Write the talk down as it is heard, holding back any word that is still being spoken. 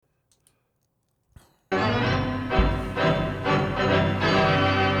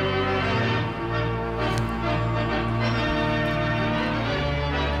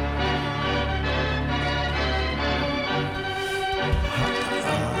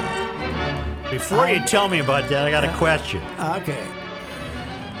Before you tell me about that, I got a question. Okay.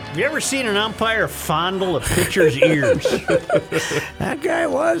 Have you ever seen an umpire fondle a pitcher's ears? That guy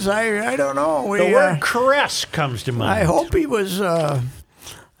was. I don't know. The word caress comes to mind. I hope he was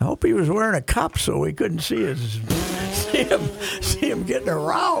wearing a cup so we couldn't see him getting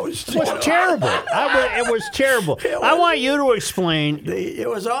aroused. It was terrible. It was terrible. I want you to explain. It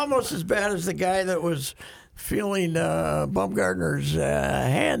was almost as bad as the guy that was feeling Bumgarner's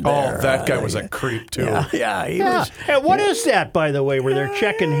hand there. Oh, that guy was a creep, too. Yeah, he was. Hey, what is that, by the way, where they're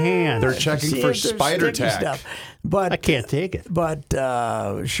checking hands? They're checking See for if there's spider sticky tack. stuff. But I can't take it. But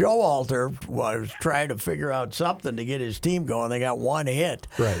Showalter was trying to figure out something to get his team going. They got one hit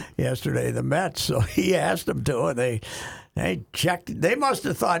yesterday, the Mets. So he asked them to, and they checked. They must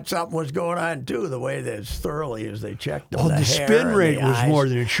have thought something was going on too, the way that as thoroughly as they checked them. Oh, the hair spin and rate the was eyes. more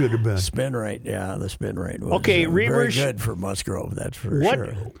than it should have been. Spin rate, yeah, the spin rate was Okay, very Reavers, good for Musgrove. That's for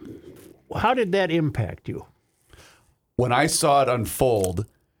sure. How did that impact you? When I saw it unfold,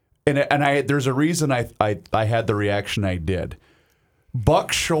 and there's a reason I had the reaction I did.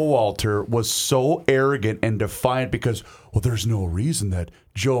 Buck Showalter was so arrogant and defiant because, well, there's no reason that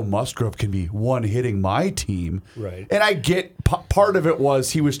Joe Musgrove can be one-hitting my team. Right. And I get part of it was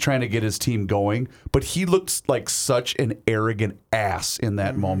he was trying to get his team going, but he looks like such an arrogant ass in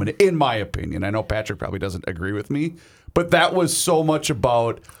that moment, in my opinion. I know Patrick probably doesn't agree with me, but that was so much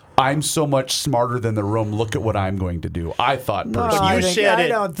about I'm so much smarter than the room. Look at what I'm going to do. I thought personally. I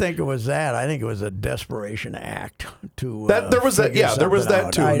don't think it was that. I think it was a desperation act to there was that. Yeah, there was that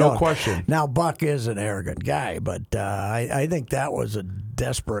out. too. No question. Now Buck is an arrogant guy, but I think that was a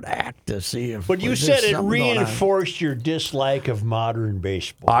desperate act to see if. But you was said this it something going on? reinforced your dislike of modern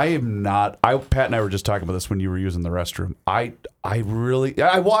baseball. I am not. Pat and I were just talking about this when you were using the restroom. I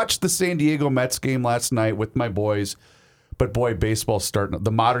watched the San Diego Mets game last night with my boys. But boy, baseball's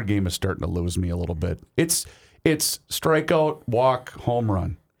the modern game is starting to lose me a little bit. It's strikeout, walk, home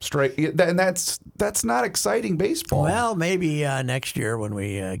run, strike, and that's not exciting baseball. Well, maybe next year when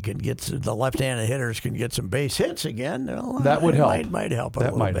we can get the left-handed hitters can get some base hits again. That would help. Might help.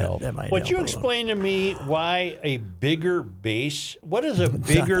 That might help. Would you explain to me why a bigger base? What does a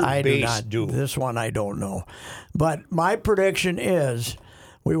bigger base do? This one I don't know, but my prediction is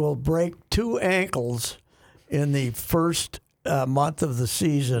we will break 2 ankles in the first month of the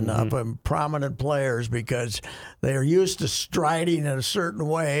season of prominent players because they are used to striding in a certain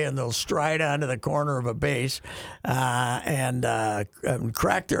way, and they'll stride onto the corner of a base and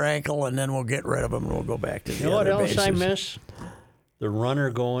crack their ankle, and then we'll get rid of them and we'll go back to the You know what other else I bases. miss?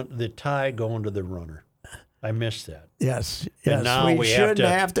 The tie going to the runner. I miss that. Yes. And now we shouldn't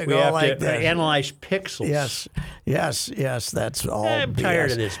have to go like this. Analyze pixels. Yes. That's all. I'm BS.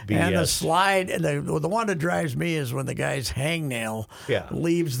 tired of this BS. And the slide, and the one that drives me is when the guy's hangnail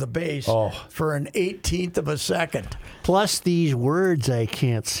leaves the base for an 18th of a second. Plus these words I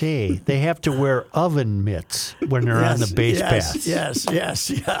can't say. They have to wear oven mitts when they're on the base paths. Yes,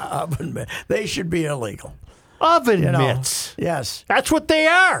 oven mitts. They should be illegal. Oven mitts. Yes. That's what they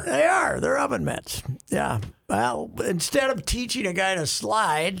are. They are. They're oven mitts. Yeah. Well, instead of teaching a guy to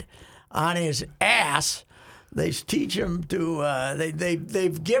slide on his ass, they teach him to.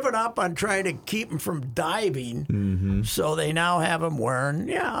 They've given up on trying to keep him from diving, so they now have him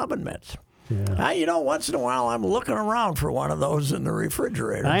wearing oven mitts. Yeah. Once in a while I'm looking around for one of those in the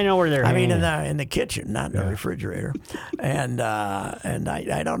refrigerator. I know where they're. I mean, in the kitchen, not in the refrigerator, and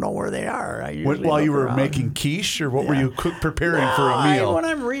I don't know where they are. While you were making quiche, or what were you preparing for a meal? When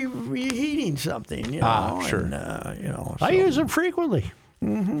I'm reheating something, sure. And, I use them frequently.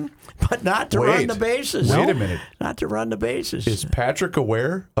 But not to run the bases. Wait a minute. Not to run the bases. Is Patrick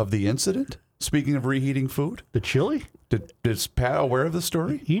aware of the incident? Speaking of reheating food, The chili? is Pat aware of the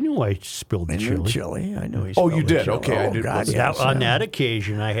story? He knew I spilled the I knew chili. chili. I knew he Oh, spilled you the did? chili. Okay, I did. God, That- yes. On that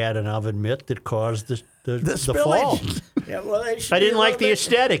occasion, I had an oven mitt that caused the spillage. fall. Yeah, well, they should I be didn't a like little the bit-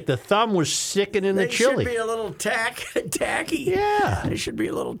 aesthetic. The thumb was sicking in the They should be chili. a little tacky. Yeah. They should be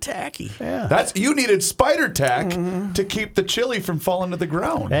a little tacky. Yeah. You needed spider tack to keep the chili from falling to the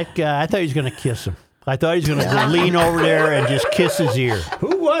ground. That guy, I thought he was going to kiss him. I thought he was going to lean over there and just kiss his ear.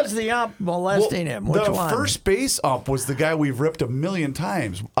 Who was the ump molesting him? Which the one? first base ump was the guy we've ripped a million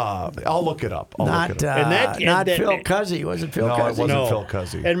times. I'll look it up. Not And Phil Cuzzy. Was it Phil No, it Cuzzy? wasn't. Phil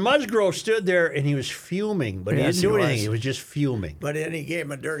Cuzzy. And Musgrove stood there and he was fuming, but Yes, he didn't do he anything. was. He was just fuming. But then he gave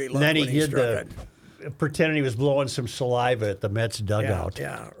him a dirty look And then when he did struck it. pretending he was blowing some saliva at the Mets dugout.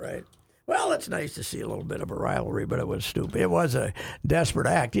 Yeah, right. Well, it's nice to see a little bit of a rivalry, but it was stupid. It was a desperate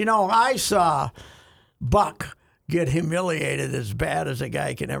act. I saw Buck get humiliated as bad as a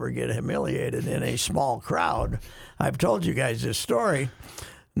guy can ever get humiliated in a small crowd. I've told you guys this story.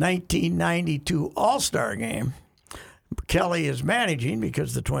 1992 All-Star game. Kelly is managing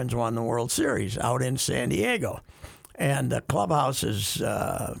because the Twins won the World Series out in San Diego. And the clubhouse is,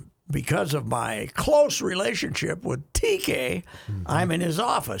 because of my close relationship with TK, I'm in his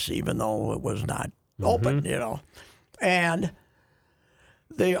office, even though it was not open, And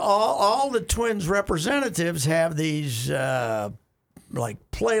all the Twins representatives have these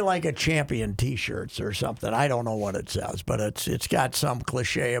play like a champion T-shirts or something. I don't know what it says, but it's got some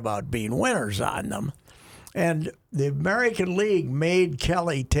cliche about being winners on them. And the American League made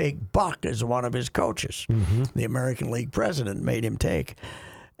Kelly take Buck as one of his coaches. The American League president made him take.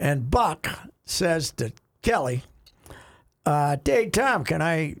 And Buck says to Kelly, "Hey, Tom, can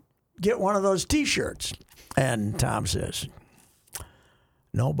I get one of those T-shirts?" And Tom says,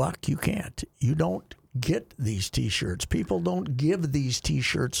 "No, Buck, you can't. You don't get these T-shirts. People don't give these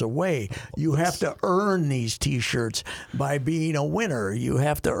T-shirts away. You have to earn these T-shirts by being a winner. You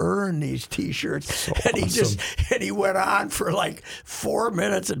have to earn these T-shirts." So and he went on for like 4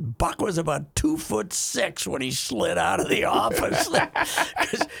 minutes, and Buck was about 2'6" when he slid out of the office.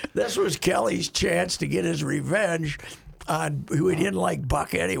 'Cause this was Kelly's chance to get his revenge on who he didn't like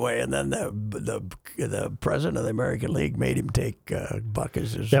Buck anyway, and then the president of the American League made him take Buck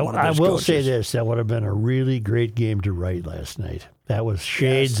as one of his I will coaches. say this: that would have been a really great game to write last night. That was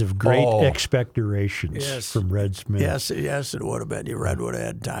shades of great expectorations from Red Smith. Yes, it would have been. Red would have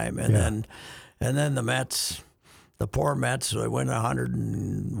had time, and then the Mets. The poor Mets, they win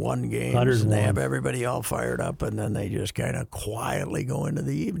 101 games, and they have everybody all fired up, and then they just kind of quietly go into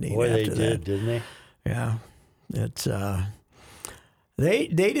the evening. Boy, after they that. didn't they? Yeah. It's they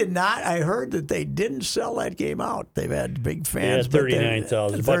did not. I heard that they didn't sell that game out. They've had big fans.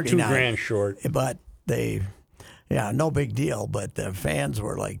 39,000, about $2,000 short. But no big deal. But the fans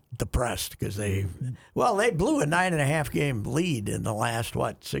were like depressed because they blew a 9.5 game lead in the last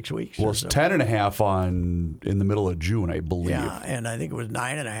 6 weeks. Well, it's 10.5 in the middle of June, I believe. Yeah, and I think it was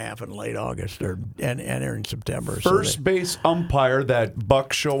 9.5 in late August or in September. First base umpire that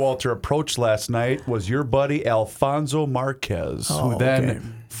Buck Showalter approached last night was your buddy Alfonso Marquez, who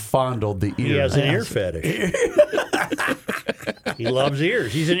then fondled the ear. He has an ear fetish. He loves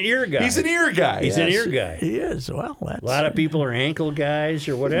ears. He's an ear guy. He's an ear guy. He's an ear guy. He is. Well, that's... A lot of people are ankle guys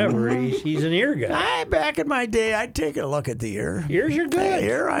or whatever. He's an ear guy. Back in my day, I'd take a look at the ear. Ears are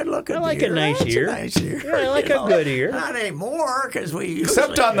good. I'd look at I the like ear. a nice That's ear. A nice ear. Yeah, I like a good ear. Not anymore, because we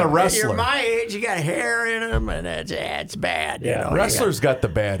Except on the wrestler. You're my age, you got hair in them, and it's bad. Yeah. You know? Wrestlers got the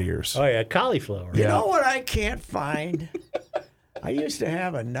bad ears. Oh, yeah, cauliflower. You know what I can't find? I used to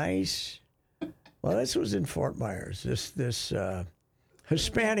have a nice... Well, this was in Fort Myers. This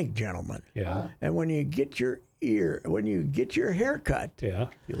Hispanic gentleman. Yeah. And when you get your hair cut, Yeah.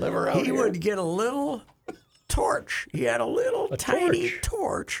 You live around he would get a little torch. He had a little tiny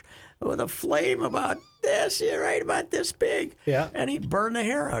torch with a flame about this, right about this big. Yeah. And he'd burn the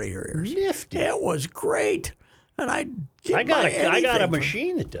hair out of your ears. Nifty. It was great. And I got a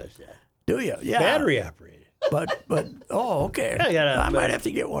machine that does that. Do you? Yeah. Battery operated. But okay. Yeah, I might have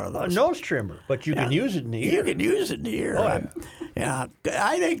to get one of A those. nose trimmer, but you can use it in the ear. You can use it in the ear. Oh, yeah.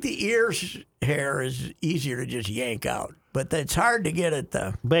 I think the ear's hair is easier to just yank out, but it's hard to get at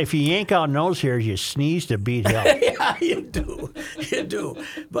the. But if you yank out nose hairs, you sneeze to beat hell. Yeah, you do.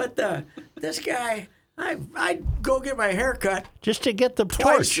 But this guy, I'd go get my hair cut Just to get the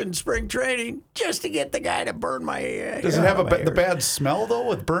twice torch. in spring training just to get the guy to burn my hair. Does it have the bad smell, though,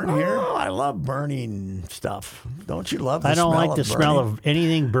 with burnt hair? Oh, I love burning stuff. Don't you love the I don't smell like the of smell burning? of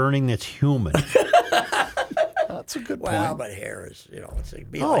anything burning that's human. That's a good point. Well, but hair is, it's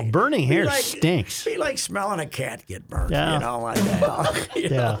like, Burning hair stinks. Be like smelling a cat get burnt, Yeah. like that.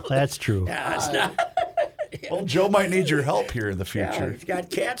 Yeah, that's true. Yeah, it's not. Well, Joe might need your help here in the Yeah, future. it's got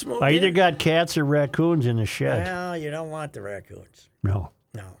cats moving. I either got cats or raccoons in the shed. Well, you don't want the raccoons. No.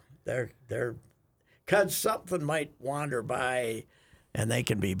 No, they're because something might wander by, and they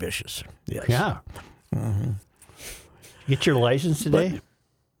can be vicious. Yes. Yeah. Get your license today?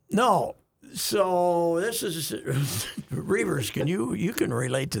 No. So this is Reavers. You can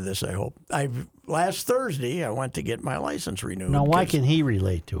relate to this? I hope. Last Thursday I went to get my license renewed. Now, why can he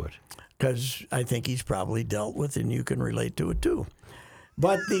relate to it? Because I think he's probably dealt with, and you can relate to it too.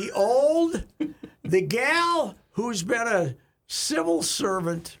 But the gal who's been a civil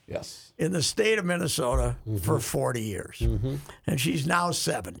servant Yes. in the state of Minnesota for 40 years, and she's now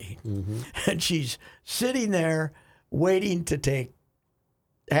 70, and she's sitting there waiting to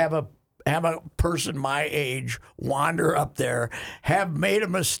have a person my age wander up there, have made a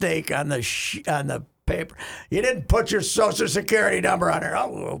mistake on the paper. You didn't put your Social Security number on there.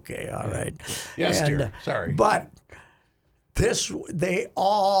 Oh, okay, all right. Yes, dear. Sorry. But They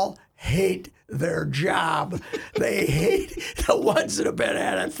all hate their job. They hate the ones that have been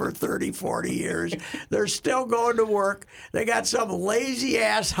at it for 30, 40 years. They're still going to work. They got some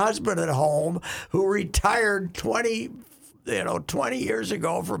lazy-ass husband at home who retired 20 years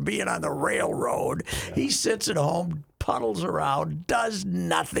ago from being on the railroad. He sits at home, puddles around, does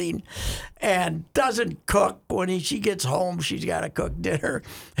nothing, and doesn't cook. When she gets home, she's got to cook dinner,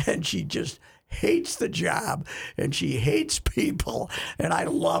 and she just hates the job, and she hates people, and I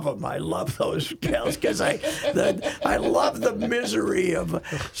love them. I love those gals because I love the misery of.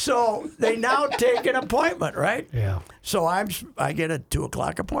 So they now take an appointment, right? Yeah. So I get a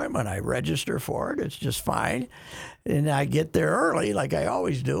 2:00 appointment. I register for it. It's just fine, and I get there early, like I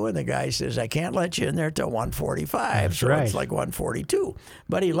always do. And the guy says I can't let you in there till 1:45. So right. it's like 1:42.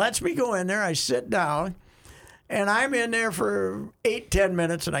 But he lets me go in there. I sit down. And I'm in there for 8-10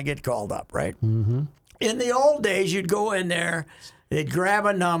 minutes, and I get called up, right? Mm-hmm. In the old days, you'd go in there, they'd grab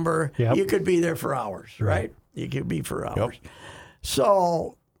a number. Yep. You could be there for hours, right? You could be for hours. Yep.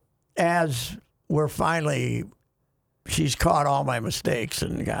 So as we're finally, she's caught all my mistakes,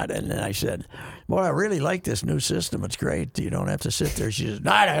 and then I said, boy, I really like this new system. It's great. You don't have to sit there. She says,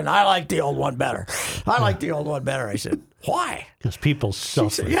 I like the old one better. I like the old one better. I said, why? Because people suffer.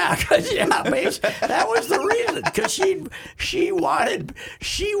 She said, that was the reason. Because she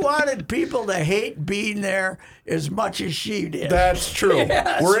wanted people to hate being there as much as she did. That's true.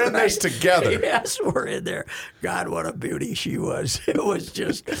 Yes, we're in right. this together. Yes, we're in there. God, what a beauty she was. It was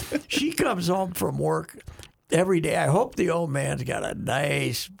just, she comes home from work every day. I hope the old man's got a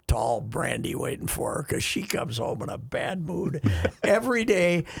nice, tall brandy waiting for her because she comes home in a bad mood every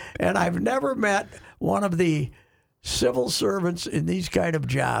day. And I've never met one of the civil servants in these kind of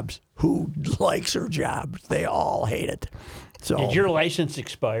jobs who likes her job. They all hate it. So Did your license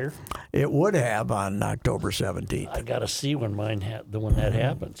expire? it would have on October 17th. I got to see when when that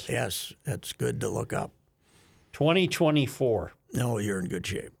happens. Yes, that's good to look up. 2024. No, you're in good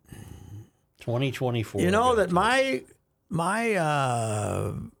shape. 2024. You know that my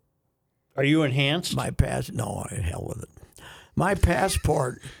Are you enhanced? no, hell with it. My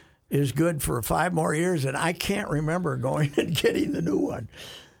passport is good for 5 more years, and I can't remember going and getting the new one.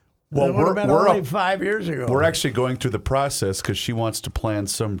 Well, we're only 5 years ago. We're actually going through the process because she wants to plan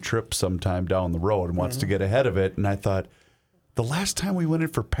some trip sometime down the road and wants to get ahead of it. And I thought, the last time we went in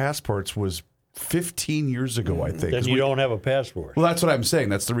for passports was 15 years ago, I think. Then you don't have a passport. Well, that's what I'm saying.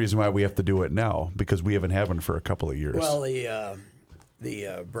 That's the reason why we have to do it now, because we haven't had one for a couple of years. Well,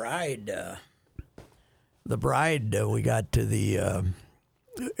 the bride, we got to the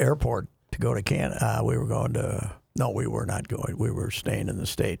airport to go to Canada. We were going to. No, we were not going. We were staying in the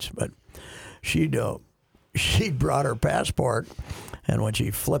States. But she brought her passport, and when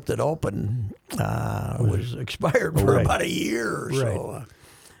she flipped it open, it was expired for about a year or so.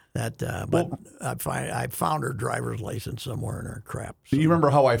 But I found her driver's license somewhere in her crap. So. You remember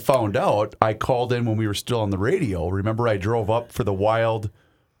how I found out? I called in when we were still on the radio. Remember, I drove up for the Wild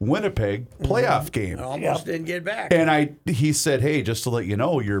Winnipeg playoff game. I almost didn't get back. And he said, hey, just to let you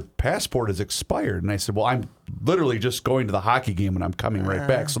know, your passport is expired. And I said, well, I'm literally just going to the hockey game and I'm coming right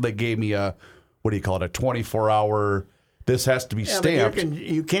back. So they gave me a 24-hour, this has to be stamped. But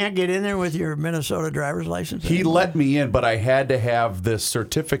you can't get in there with your Minnesota driver's license He anymore? let me in, but I had to have this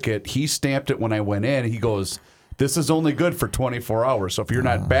certificate. He stamped it when I went in. He goes, this is only good for 24 hours. So if you're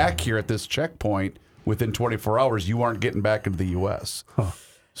not back here at this checkpoint within 24 hours, you aren't getting back into the U.S. Huh.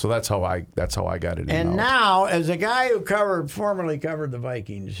 So that's how I got in. And now, as a guy who formerly covered the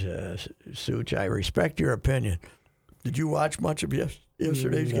Vikings, Such, I respect your opinion. Did you watch much of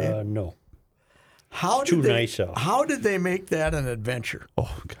yesterday's game? No. How did they make that an adventure?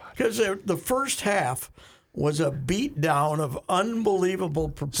 Oh God! Because the first half was a beatdown of unbelievable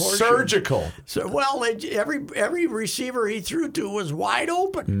proportions. Surgical. So every receiver he threw to was wide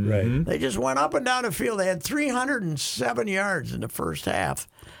open. Right. They just went up and down the field. They had 307 yards in the first half,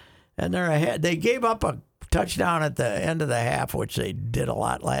 and they're ahead. They gave up a touchdown at the end of the half, which they did a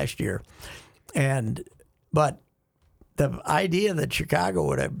lot last year. But the idea that Chicago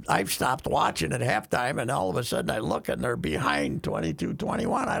would have, I've stopped watching at halftime, and all of a sudden I look and they're behind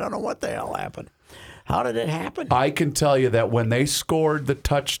 22-21. I don't know what the hell happened. How did it happen? I can tell you that when they scored the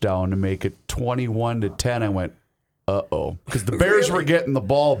touchdown to make it 21-10, I went, uh-oh. Because the Bears were getting the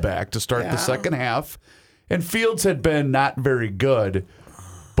ball back to start the second half, and Fields had been not very good,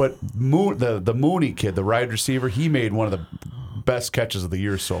 but the Mooney kid, the wide receiver, he made one of the best catches of the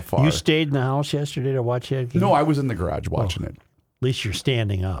year so far. You stayed in the house yesterday to watch that game? No, I was in the garage watching it. At least you're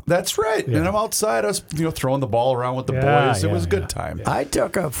standing up. That's right. And I'm outside, us, throwing the ball around with the boys. It was a good time. Yeah. I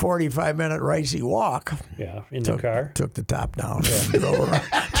took a 45-minute ricey walk. Yeah, in the car. Took the top down.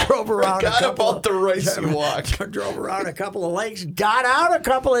 Drove around. The ricey walk. Drove around a couple of lakes. Got out a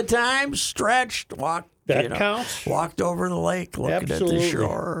couple of times. Stretched. Walked. That counts. Walked over the lake, looking at the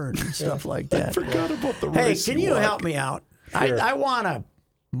shore and stuff like that. I forgot about the Hey, ricey can you walk. help me out? Sure. I want to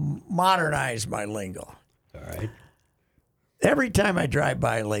modernize my lingo. All right. Every time I drive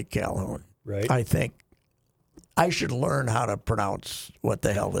by Lake Calhoun, Right. I think I should learn how to pronounce what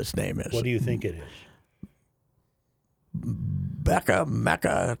the hell this name is. What do you think it is? Becca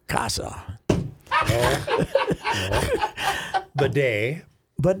Mecca Casa. No. Bidet.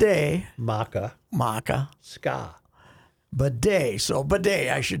 Bidet. Maca. Ska. Bidet. So bidet.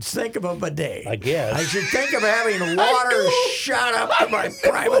 I should think of a bidet. I guess. I should think of having water shot up to my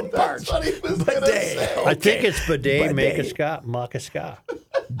private parts. Bidet. I think it's bidet, maca ska.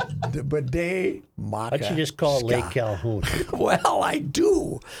 The bidet, maca. Why don't you just call it Lake ska. Calhoun? Well, I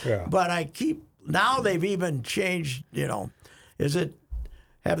do. Yeah. But I keep, now they've even changed,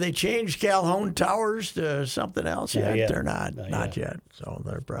 have they changed Calhoun Towers to something else yet? yet. They're not yet. So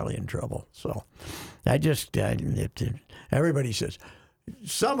they're probably in trouble. So everybody says,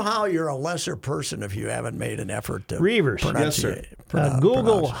 somehow you're a lesser person if you haven't made an effort to Reavers. Yes, sir.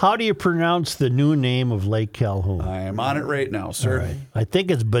 Google, how do you pronounce the new name of Lake Calhoun? I am on it right now, sir. Right. I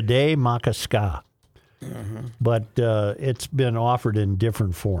think it's Bidet Maca Ska. But it's been offered in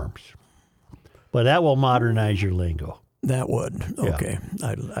different forms. But that will modernize your lingo. That would. Okay.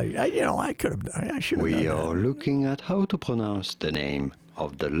 I could have. I should have. We are looking at how to pronounce the name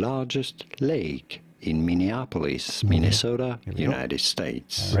of the largest lake in Minneapolis, Minnesota, United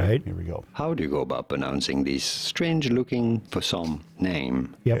States. Right. Here we go. How do you go about pronouncing this strange-looking, for some,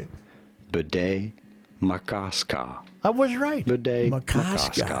 name? Yep. Bidet Makaska. I was right. Bidet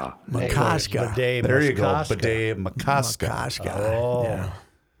Makaska. Makaska. Makaska. Bidet There you go. Makaska. Bidet Makaska. Makaska. Oh. Yeah.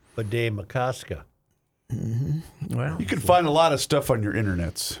 Bidet Makaska. Well, You can find a lot of stuff on your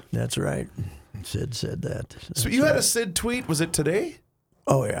internets. that's right. Sid said that. So you had a Sid tweet. Was it today?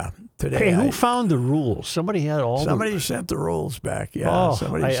 Oh yeah. Today. Hey, who found the rules? Somebody had all Somebody sent the rules back. Yeah. Oh,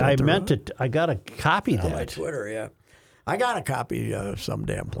 somebody sent I the meant rules. it. I got a copy of On that. Twitter, yeah. I got a copy some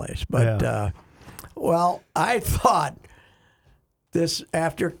damn place. But, well, I thought this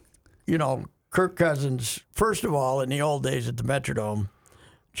after, Kirk Cousins, first of all, in the old days at the Metrodome,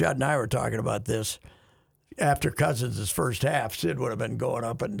 Judd and I were talking about this. After Cousins' first half, Sid would have been going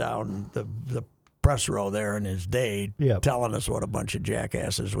up and down the press row there in his day, telling us what a bunch of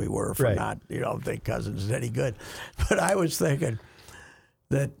jackasses we were for not, think Cousins is any good. But I was thinking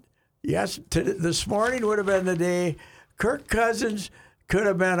that, yes, this morning would have been the day Kirk Cousins could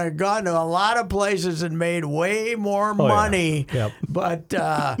have gone to a lot of places and made way more money. Yeah.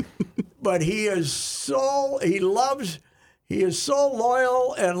 Yep. But he is so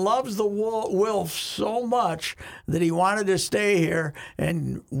loyal and loves the Wilfs so much that he wanted to stay here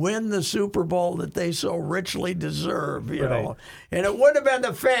and win the Super Bowl that they so richly deserve, you know. And it wouldn't have been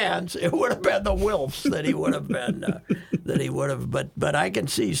the fans; it would have been the Wilfs that he would have been. But I can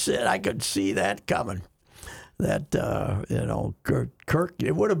see Sid. I could see that coming. That Kirk.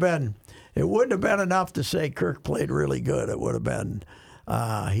 It wouldn't have been enough to say Kirk played really good. It would have been.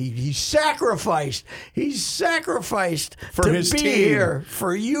 He sacrificed. He's sacrificed for to his be team. here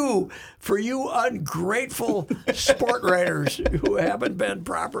for you ungrateful sport writers who haven't been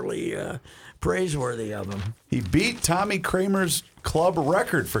properly praiseworthy of him. He beat Tommy Kramer's club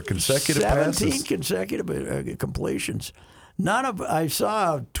record for consecutive 17 passes. consecutive completions. I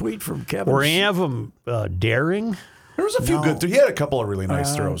saw a tweet from Kevin. Were any of them daring? There was a few good. He had a couple of really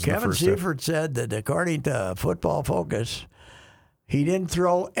nice throws. Kevin in the first half. Seifert said that according to Football Focus, he didn't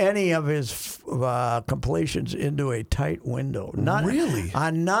throw any of his completions into a tight window. Really?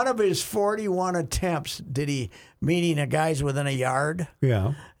 On none of his 41 attempts did he, meaning a guy's within a yard.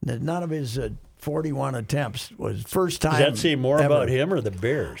 Yeah. None of his 41 attempts was first time. Does that say more ever. about him or the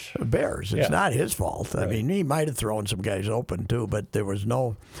Bears? Bears. It's not his fault. I mean, he might have thrown some guys open too, but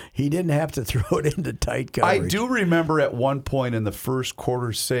he didn't have to throw it into tight coverage. I do remember at one point in the first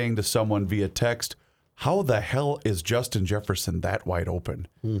quarter saying to someone via text, how the hell is Justin Jefferson that wide open?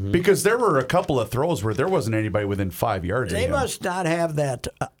 Mm-hmm. Because there were a couple of throws where there wasn't anybody within 5 yards They of him. must not have that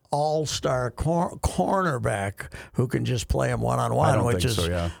all-star cornerback who can just play him one-on-one, I don't which think is so,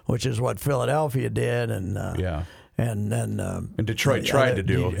 yeah. which is what Philadelphia did, and then Detroit tried to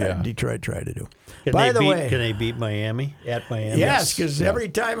do. Detroit tried to do. Can they beat Miami at Miami? Yes, because every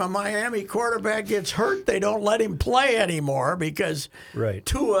time a Miami quarterback gets hurt, they don't let him play anymore because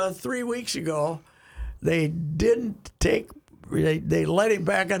Tua 3 weeks ago, they didn't take They let him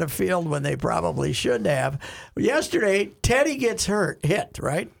back on the field when they probably shouldn't have. Yesterday, Teddy gets hit,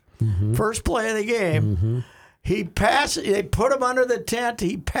 right? First play of the game. He passes. They put him under the tent.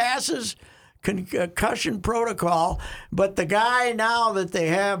 He passes concussion protocol. But the guy now that they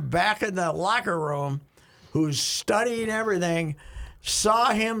have back in the locker room, who's studying everything,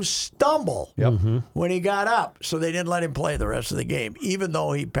 saw him stumble when he got up. So they didn't let him play the rest of the game, even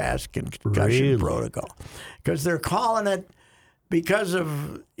though he passed concussion protocol. Because they're calling it because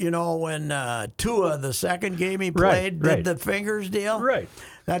of, when Tua, the second game he played, did the fingers deal. Right.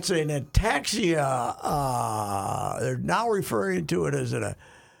 That's an ataxia. They're now referring to it as an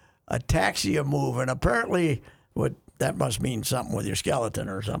ataxia move. And apparently that must mean something with your skeleton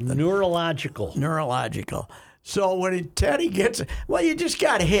or something. Neurological. So when Teddy gets, you just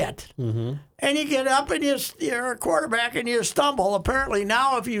got hit, and you get up and you're a quarterback and you stumble. Apparently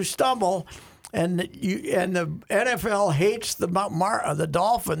now, if you stumble, and the NFL hates the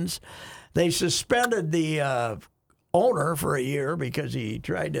Dolphins, they suspended the owner for a year because he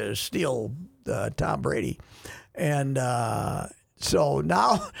tried to steal Tom Brady, and so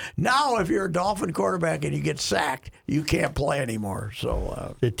now if you're a Dolphin quarterback and you get sacked, you can't play anymore.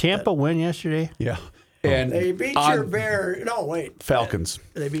 So did Tampa win yesterday? Yeah. And they beat your Bear. No, wait. Falcons.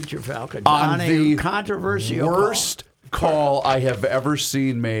 They beat your Falcons on a the controversial worst call I have ever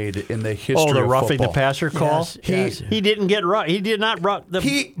seen made in the history of football. Oh, the roughing the passer call? Yes, He didn't get rough. He did not rough.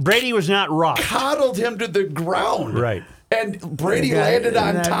 Brady was not rough. Coddled him to the ground. Right. And Brady landed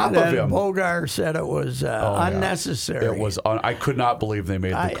on top of him. Bogart said it was unnecessary. It was. I could not believe they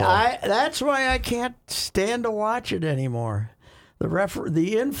made the call. That's why I can't stand to watch it anymore.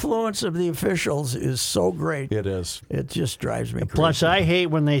 The influence of the officials is so great. It is. It just drives me crazy. Plus, I hate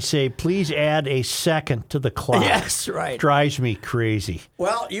when they say, please add a second to the clock. Yes, right. Drives me crazy.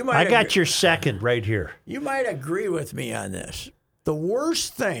 Well, I got your second right here. You might agree with me on this. The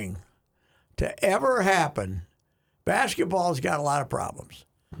worst thing to ever happen, basketball's got a lot of problems.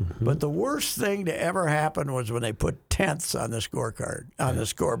 But the worst thing to ever happen was when they put tenths on the scorecard, on the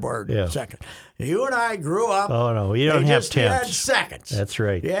scoreboard second. You and I grew up. Oh, no, you don't have tenths. You had seconds. That's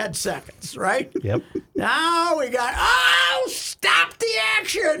right. You had seconds, right? Yep. Now we got, stop the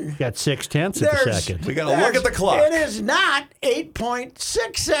action. Got 6/10 of a second. We got to look at the clock. It is not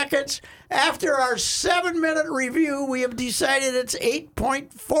 8.6 seconds. After our 7-minute review, we have decided it's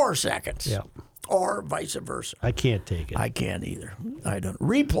 8.4 seconds. Yep. Or vice versa. I can't take it. I can't either. I don't.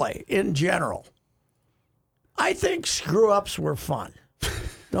 Replay in general. I think screw-ups were fun.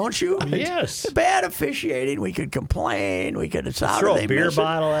 Don't you? Yes. Bad officiating. We could complain. We could throw a beer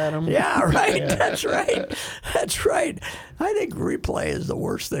bottle at them. Yeah, right. Yeah. That's right. That's right. I think replay is the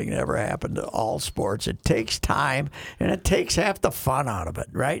worst thing that ever happened to all sports. It takes time, and it takes half the fun out of it,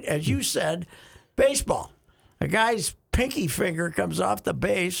 right? As you said, baseball. A guy's pinky finger comes off the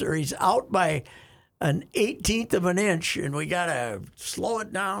base, or he's out by an 1/18 of an inch, and we got to slow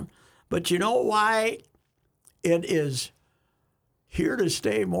it down. But you know why it is here to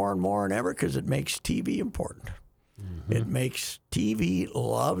stay more and more than ever? Because it makes TV important. It makes TV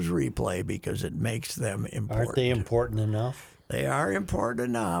loves replay because it makes them important. Aren't they important enough? They are important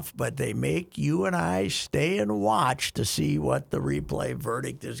enough, but they make you and I stay and watch to see what the replay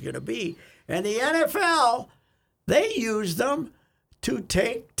verdict is going to be. And the NFL, they use them to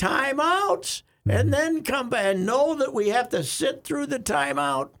take timeouts and then come back and know that we have to sit through the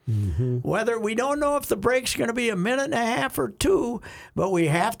timeout. Whether we don't know if the break's going to be a minute and a half or 2, but we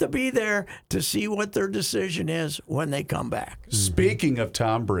have to be there to see what their decision is when they come back. Speaking of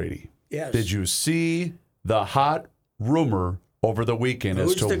Tom Brady, Yes. did you see the hot rumor over the weekend?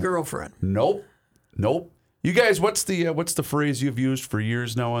 Who's as to the girlfriend? Nope. You guys, what's the phrase you've used for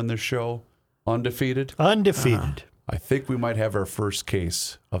years now on this show? Undefeated? Undefeated. I think we might have our first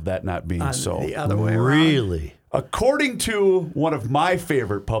case of that not being so. The other way around. Really? According to one of my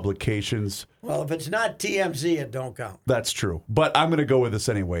favorite publications, Well, if it's not TMZ, it don't count. that's true, but I'm going to go with this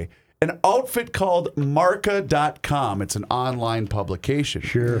anyway. An outfit called Marca.com, it's an online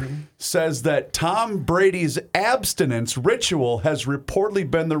publication, says that Tom Brady's abstinence ritual has reportedly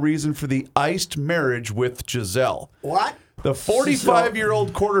been the reason for the iced marriage with Giselle. What? The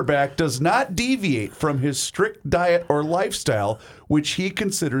 45-year-old quarterback does not deviate from his strict diet or lifestyle, which he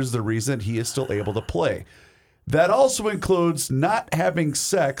considers the reason he is still able to play. That also includes not having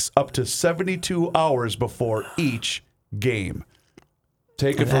sex up to 72 hours before each game.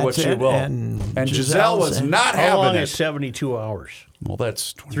 Take it for what you will. And Giselle was not How long having is it. 72 hours? Well,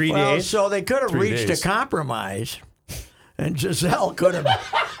 that's 3 Well, days? so they could have 3 reached days. a compromise, and Giselle could have.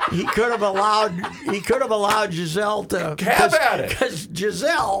 He could have allowed Giselle to Have at it. because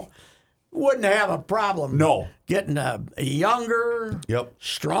Giselle wouldn't have a problem. No. getting younger, Yep.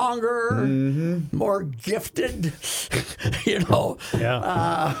 stronger, more gifted. You know,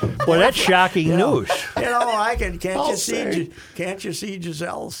 Yeah. Well, that's shocking news. you know. I can. I'll say. Can't you see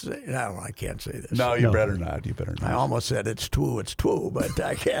Giselle? No, I can't say this. No, you No. better not. You better I not. almost said it's two, but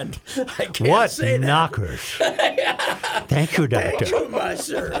I can't. I can't What say that. knockers? Thank you, Thank doctor. you, my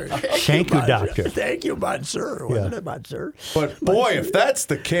sir. Thank you, my doctor. sir. Thank you, my sir. Wasn't it, my sir? But boy, if that's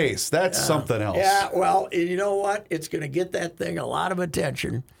the case, that's something else. Yeah, well, you know what? It's going to get that thing a lot of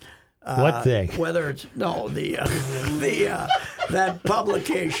attention. What thing? Whether it's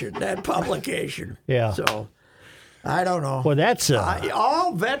that publication. Yeah. So I don't know. Well, that's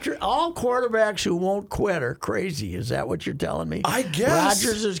all quarterbacks who won't quit are crazy. Is that what you're telling me? I guess.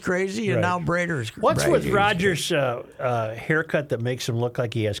 Rodgers is crazy, and Right. now Brady's. what's with Brady's- Rogers' haircut that makes him look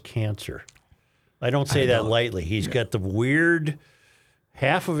like he has cancer. I don't say that lightly. He's got the weird,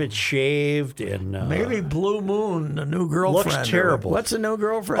 half of it shaved, and Maybe Blue Moon, the new girlfriend. Looks terrible. What's the new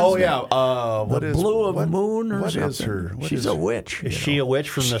girlfriend? Oh yeah. What is Blue of what- Moon or what something. is her? What She's is a her? witch. Is she a witch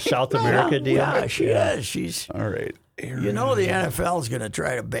from the South America deal? Yeah, she is. She's. All right. You know, the NFL is going to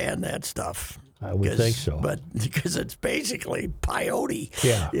try to ban that stuff. I would think so. But because it's basically peyote.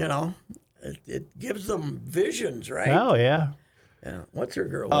 Yeah. You know, it gives them visions, right? Oh, yeah. Yeah. What's her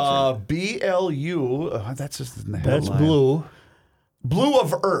girl? What's her? BLU. That's just in the That's headline. blue. Blue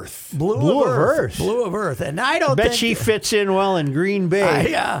of Earth. Blue of Earth. Blue of Earth. And I don't Bet think she fits in well in Green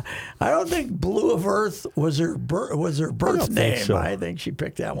Bay. I don't think Blue of Earth was her birth don't name. think so. I think she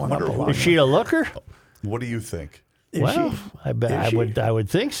picked that one up a lot. Is she a looker? What do you think? Well, I bet is she? I would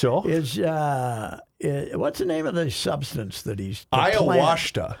think so. Is what's the name of the substance that he's the plant?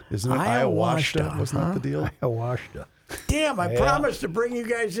 Ayahuasca. Isn't it ayahuasca? Ayahuasca, Wasn't that the deal? I washed her. Damn, I promised to bring you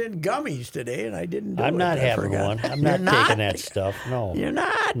guys in gummies today, and I didn't do I'm it. not I having forgot. one. I'm You're not taking that stuff. No. You're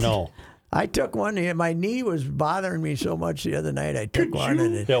not? No. I took one. My knee was bothering me so much the other night. I took one,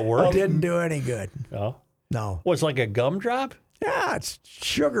 and it That worked? didn't do any good. Oh. No. What's like a gumdrop? Yeah, it's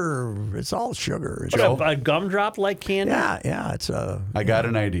sugar. It's all sugar. It's A gumdrop like candy? yeah. I got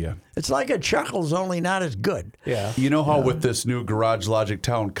an idea. It's like a Chuckles, only not as good. Yeah. You know how with this new Garage Logic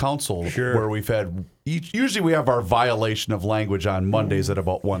Town Council, Sure. where we've had usually we have our violation of language on Mondays at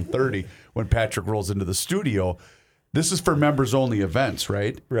about 1:30 when Patrick rolls into the studio. This is for members only events,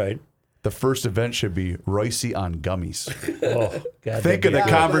 right? Right. The first event should be Royce on gummies. Oh, God. Think of the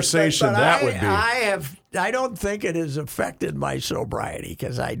conversation But that would be. I don't think it has affected my sobriety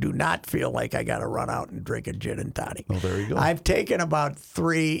because I do not feel like I got to run out and drink a gin and tonic. Oh, there you go. I've taken about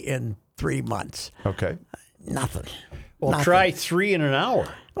 3 in 3 months. Okay. Nothing. Well, Nothing. try 3 in an hour.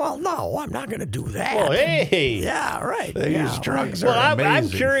 Well, no, I'm not going to do that. Well, hey. Yeah, right. These yeah, drugs right. are Well, I'm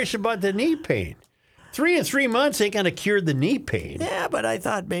amazing. curious about the knee pain. 3 in 3 months ain't going to cure the knee pain. Yeah, but I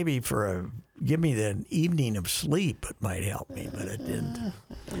thought maybe give me the evening of sleep, it might help me, but it didn't.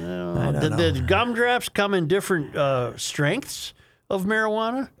 I don't know. The gumdrops come in different strengths of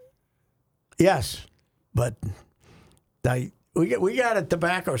marijuana? Yes, but we got a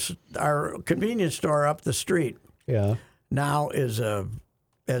tobacco. Our convenience store up the street Yeah. now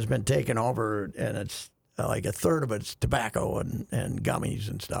has been taken over, and it's like a third of it's tobacco and gummies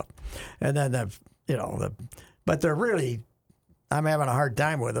and stuff. And then but they're really. I'm having a hard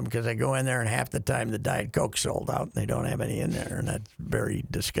time with them because I go in there and half the time the Diet Coke sold out and they don't have any in there, and that's very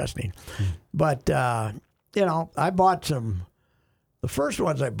disgusting. But I bought some. The first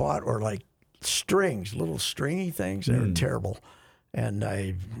ones I bought were like strings, little stringy things. They were terrible, and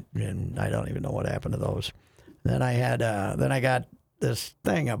I don't even know what happened to those. Then I got this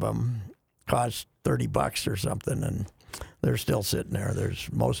thing of them, cost $30 or something, and they're still sitting there.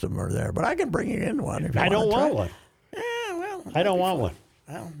 Most of them are there, but I can bring you in one if you I don't wanna want try. one. Yeah, well, I don't want one.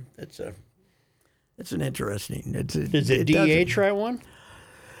 well, it's an interesting. Does the DA doesn't- try one?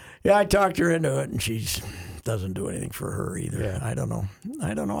 Yeah, I talked her into it, and she doesn't do anything for her either. Yeah. I don't know.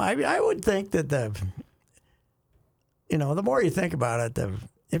 I would think that the more you think about it,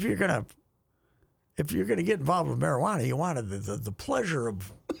 if you're gonna get involved with marijuana, you want the pleasure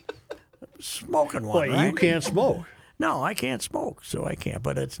of smoking one. Well, right? you can't smoke. No, I can't smoke, so I can't.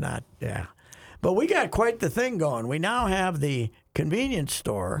 But it's not. Yeah. But we got quite the thing going. We now have the convenience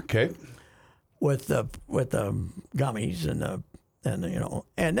store Okay. with the gummies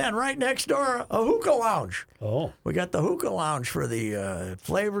and then right next door a hookah lounge. Oh. We got the hookah lounge for the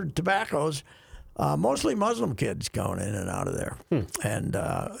flavored tobaccos. Mostly Muslim kids going in and out of there, and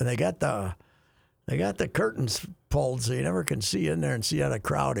they got the curtains pulled so you never can see in there and see how the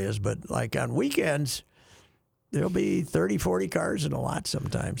crowd is. But like on weekends, there'll be 30, 40 cars in a lot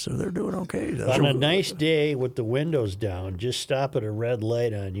sometimes, so they're doing okay. On a nice day with the windows down, just stop at a red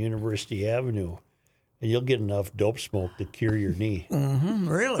light on University Avenue and you'll get enough dope smoke to cure your knee.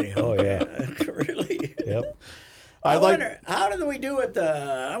 Really? Oh yeah. Really? Yep. I wonder, how did we do at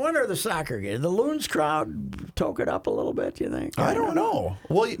I wonder the soccer game. The Loons crowd took it up a little bit, you think? I don't know.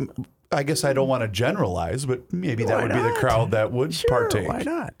 Well, I guess I don't want to generalize, but maybe that Why would be the not? crowd that would Sure, partake. why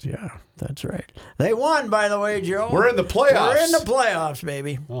not? Yeah, that's right. They won, by the way, Joe. We're in the playoffs. We're in the playoffs,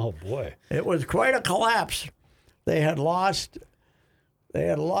 baby. Oh boy. It was quite a collapse. They had lost.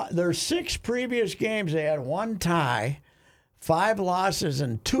 Their 6 previous games. They had 1 tie, 5 losses,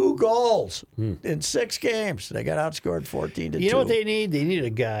 and 2 goals in 6 games. They got outscored 14-2. You know what they need? They need a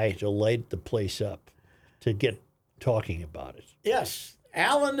guy to light the place up, to get talking about it. Yes,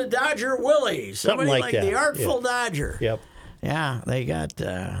 Alan the Dodger Willie, somebody like like that. the Artful Dodger. Yep. Yeah, they got.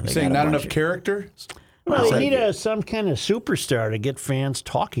 Saying not enough character? Well, they need some kind of superstar to get fans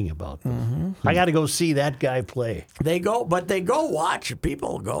talking about them. I got to go see that guy play. They go watch.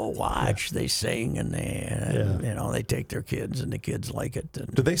 People go watch. They sing and they take their kids and the kids like it.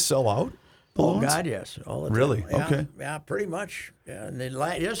 And, Do they sell out? oh balloons? God, yes, all the time. Really? Yeah, Okay. Yeah, pretty much. Yeah, and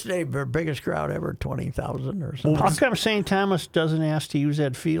yesterday, their biggest crowd ever, 20,000 or something. How come St. Thomas doesn't ask to use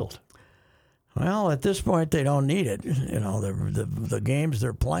that field? Well, at this point, they don't need it. You know, the games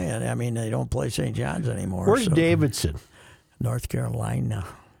they're playing. I mean, they don't play St. John's anymore. Where's so- Davidson? North Carolina.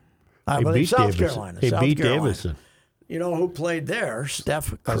 They Well, beat South Davidson. Carolina. They South beat Carolina. Davidson. You know who played there? Steph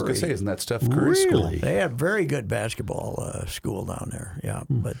Curry. I was going to say, isn't that Steph Curry's school? Really? They had very good basketball school down there. Yeah,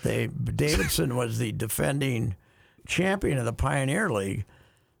 but Davidson was the defending champion of the Pioneer League,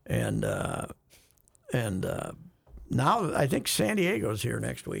 and now I think San Diego's here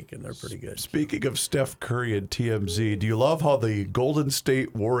next week, and they're pretty good. Speaking of Steph Curry and TMZ, do you love how the Golden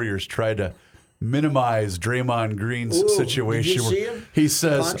State Warriors tried to minimize Draymond Green's Ooh, situation? did you where see him? He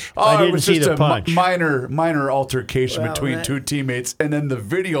says, Punch? "Oh, I it didn't was see just the a punch. minor altercation Well, between that- 2 teammates," and then the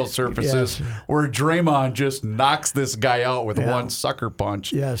video surfaces Yes. where Draymond just knocks this guy out with Yeah. one sucker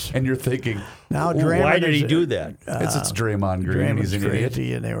punch. Yes. and you're thinking, Now Ooh, Draymond why did he is- do that? it's Draymond Green. He's Draymond's an idiot.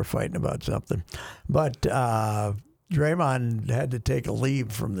 crazy, and they were fighting about something. But Draymond had to take a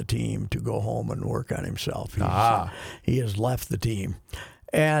leave from the team to go home and work on himself. He has left the team.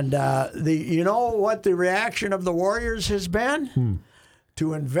 And you know what the reaction of the Warriors has been?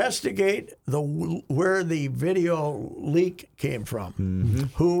 To investigate where the video leak came from.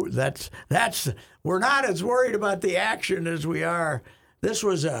 We're not as worried about the action as we are. This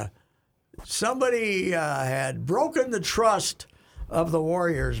was somebody had broken the trust of the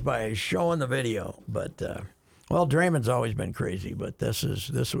Warriors by showing the video. But well, Draymond's always been crazy, but this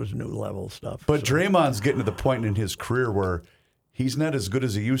was new level stuff. But Draymond's getting to the point in his career where he's not as good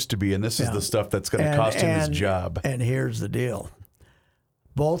as he used to be, and this is the stuff that's going to cost him his job. And here's the deal.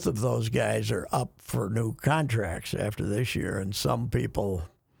 Both of those guys are up for new contracts after this year, and some people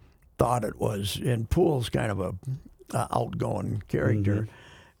thought it was, and Poole's kind of a outgoing character,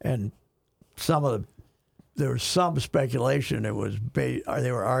 and there was some speculation it was they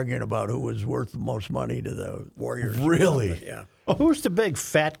were arguing about who was worth the most money to the Warriors. Really? Yeah. Who's the big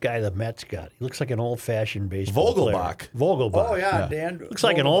fat guy the Mets got? He looks like an old-fashioned baseball Vogelbach. player. Vogelbach. Oh yeah, Dan. Looks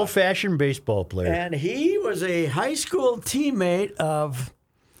like an Vogelbach. old-fashioned baseball player. And he was a high school teammate of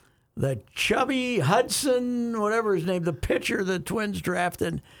the chubby Hudson, whatever his name, the pitcher the Twins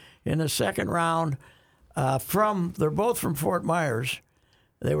drafted in the 2nd round. They're both from Fort Myers.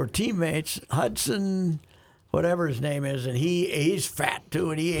 They were teammates. Hudson, whatever his name is, and he's fat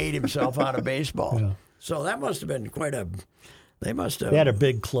too, and he ate himself out of baseball. Yeah. So that must have been quite a. They must have. They had a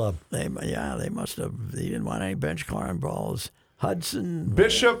big club. They must have. They didn't want any bench climb balls. Hudson.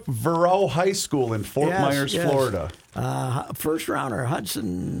 Bishop Verot High School in Fort Myers, Florida. First rounder,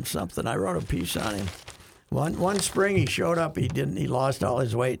 Hudson something. I wrote a piece on him. One spring he showed up. He lost all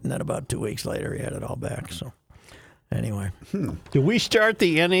his weight, and then about 2 weeks later he had it all back. So anyway, Do we start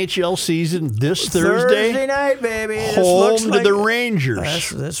the NHL season this Thursday? Thursday night, baby. Home to the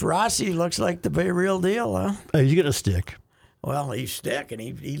Rangers. This Rossi looks like the real deal, huh? He's going to stick. Well, he's stick, and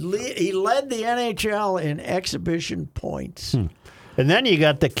he led the NHL in exhibition points. And then you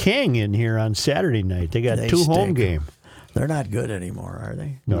got the King in here on Saturday night. They got 2 home stink. games. They're not good anymore, are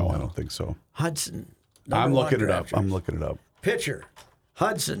they? No, I don't think so. Hudson. I'm number one looking it up. draft I'm choice. looking it up. Pitcher,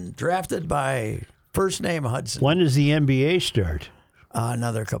 Hudson, drafted by first name Hudson. When does the NBA start?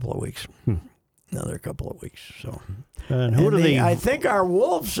 Another couple of weeks. Another couple of weeks. So, And who do they? I think our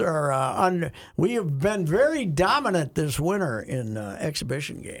Wolves are we have been very dominant this winter in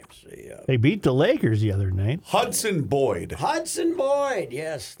exhibition games. They beat the Lakers the other night. Hudson Boyd. Hudson Boyd,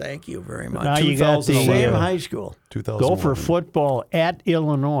 yes, thank you very much. Now you got the Same 2011. high school. 2001. Gopher football at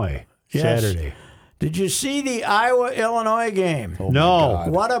Illinois Yes. Saturday. Did you see the Iowa-Illinois game? Oh, my No.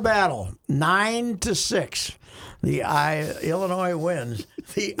 God. What a battle. 9-6. Illinois wins.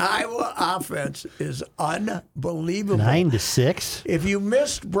 The Iowa offense is unbelievable. 9-6. If you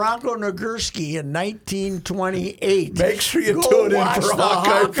missed Bronco Nagurski in 1928, Make sure you go tune in watch for the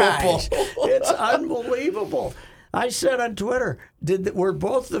Hawkeye Hawkeyes. football. It's unbelievable. I said on Twitter, were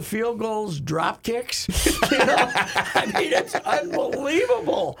both the field goals drop kicks? I mean, it's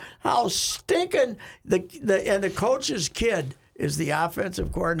unbelievable how stinking the coach's kid is the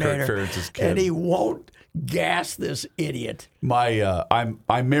offensive coordinator, Ferentz's kid. and he won't gas this idiot.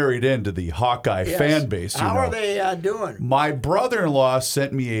 I'm married into the Hawkeye Yes. fan base. You How know. are they doing? My brother-in-law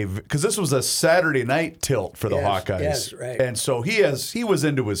sent me because this was a Saturday night tilt for the Yes, Hawkeyes, yes, right. and so he was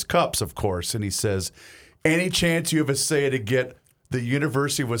into his cups, of course, and he says, "Any chance you have a say to get the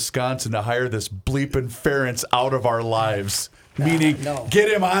University of Wisconsin to hire this bleeping Ferentz out of our lives?" Meaning, no. get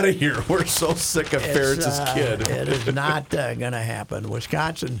him out of here. We're so sick of Ferentz's kid. It is not going to happen.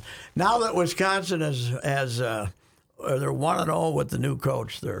 Wisconsin, now that Wisconsin they're 1-0 with the new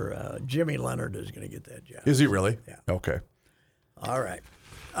coach, Jimmy Leonard is going to get that job. Is he really? Yeah. Okay. All right.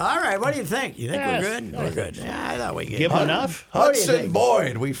 What do you think? You think Yes, we're good? We're good. Yeah, I thought we Give him enough? What do you Hudson think?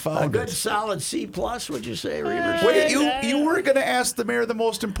 Boyd, we A found good it. solid C+, would you say, Reavers? Wait, you were going to ask the mayor the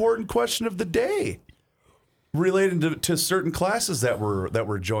most important question of the day, related to certain classes that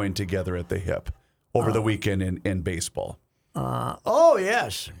were joined together at the HIP over the weekend in baseball. Oh,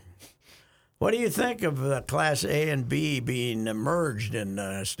 yes. What do you think of Class A and B being merged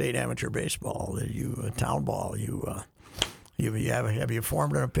in state amateur baseball? Town ball. Have you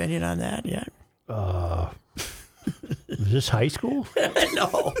formed an opinion on that yet? Is this high school?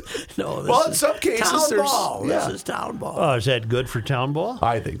 No. Well, in some cases, town there's ball. yeah. This is town ball. Oh, is that good for town ball?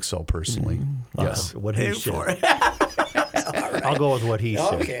 I think so personally. Yes. What he Pay for said. it. I'll go with what he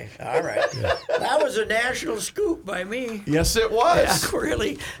said. Okay, all right. That was a national scoop by me. Yes, it Yeah, was.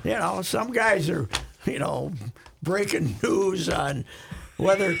 really. Some guys are, breaking news on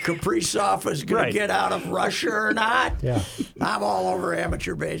whether Kaprizov is going Right. to get out of Russia or not. Yeah. I'm all over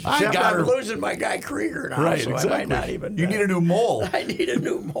amateur baseball. I Except got I'm her. losing my guy Krieger now, Right, so exactly. I might not even. You need a new mole. I need a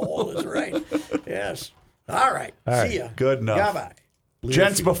new mole. Is right. Yes. All right. See ya. Good enough. Bye.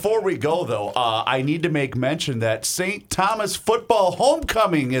 Gents, before we go, though, I need to make mention that St. Thomas football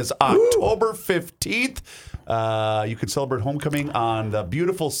homecoming is October 15th. You can celebrate homecoming on the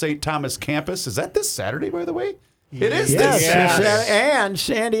beautiful St. Thomas campus. Is that this Saturday, by the way? It is Yes, this Saturday. and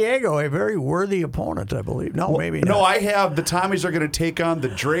San Diego, a very worthy opponent, I believe. No, maybe not. No, I have the Tommies are going to take on the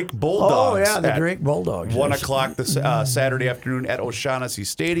Drake Bulldogs. Oh, yeah, the at Drake Bulldogs. 1 yes. o'clock this Saturday afternoon at O'Shaughnessy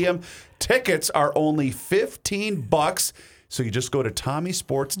Stadium. Tickets are only $15. So you just go to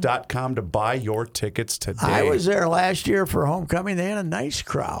TommySports.com to buy your tickets today. I was there last year for homecoming. They had a nice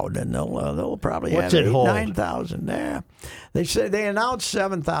crowd, and they'll probably What's have it hold? 9,000. Yeah, they said they announced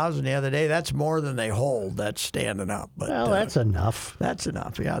 7,000 the other day. That's more than they hold. That's standing up. But Well, that's enough. that's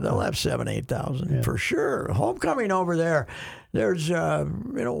enough. Yeah, they'll have 7,000 for sure. Homecoming over there. There's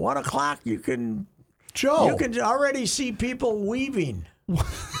 1 o'clock. You can already see people weaving.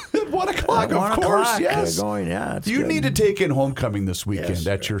 At 1 o'clock, At 1 of course, o'clock, yes. going. Yeah, it's You good. need to take in homecoming this weekend Yes,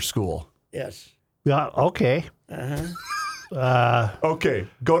 at your school. Yes. Yeah, okay. Okay,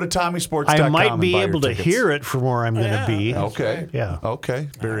 go to TommySports.com. I might and be buy your able to tickets. hear it from where I'm going to be. Okay. Yeah. Okay.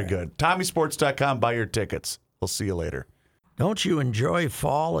 Very good. TommySports.com. Buy your tickets. We'll see you later. Don't you enjoy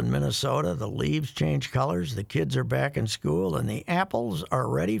fall in Minnesota? The leaves change colors, the kids are back in school, and the apples are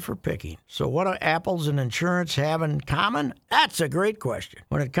ready for picking. So what do apples and insurance have in common? That's a great question.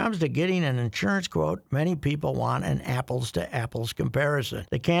 When it comes to getting an insurance quote, many people want an apples-to-apples comparison.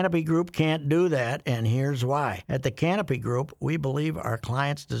 The Canopy Group can't do that, and here's why. At the Canopy Group, we believe our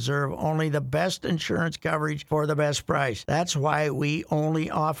clients deserve only the best insurance coverage for the best price. That's why we only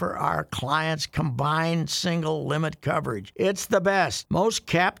offer our clients combined single limit coverage. It's the best. Most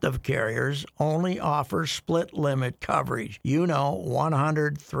captive carriers only offer split limit coverage.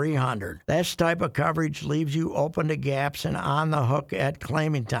 100, 300. This type of coverage leaves you open to gaps and on the hook at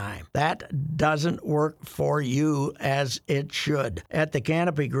claiming time. That doesn't work for you as it should. At the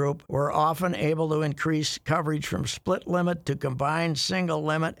Canopy Group, we're often able to increase coverage from split limit to combined single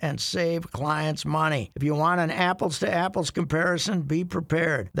limit and save clients money. If you want an apples-to-apples comparison, be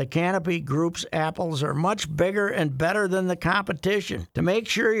prepared. The Canopy Group's apples are much bigger and better than the competition. To make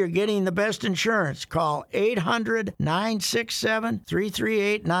sure you're getting the best insurance, call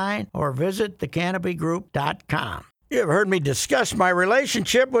 800-967-3389 or visit thecanopygroup.com. You have heard me discuss my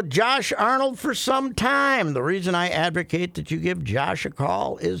relationship with Josh Arnold for some time. The reason I advocate that you give Josh a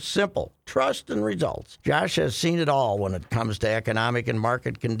call is simple. trust, and results. Josh has seen it all when it comes to economic and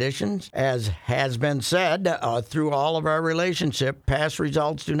market conditions. As has been said, through all of our relationship, past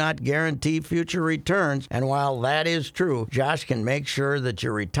results do not guarantee future returns. And while that is true, Josh can make sure that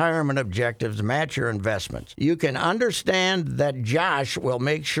your retirement objectives match your investments. You can understand that Josh will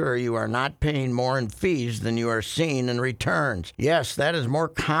make sure you are not paying more in fees than you are seeing in returns. Yes, that is more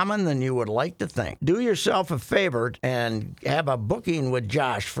common than you would like to think. Do yourself a favor and have a booking with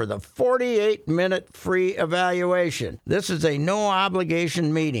Josh for the 48-minute free evaluation. This is a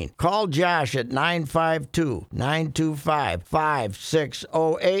no-obligation meeting. Call Josh at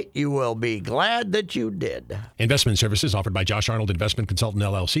 952-925-5608. You will be glad that you did. Investment services offered by Josh Arnold Investment Consultant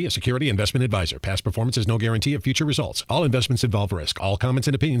LLC, a security investment advisor. Past performance is no guarantee of future results. All investments involve risk. All comments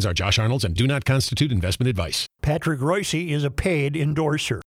and opinions are Josh Arnold's and do not constitute investment advice. Patrick Royce is a paid endorser.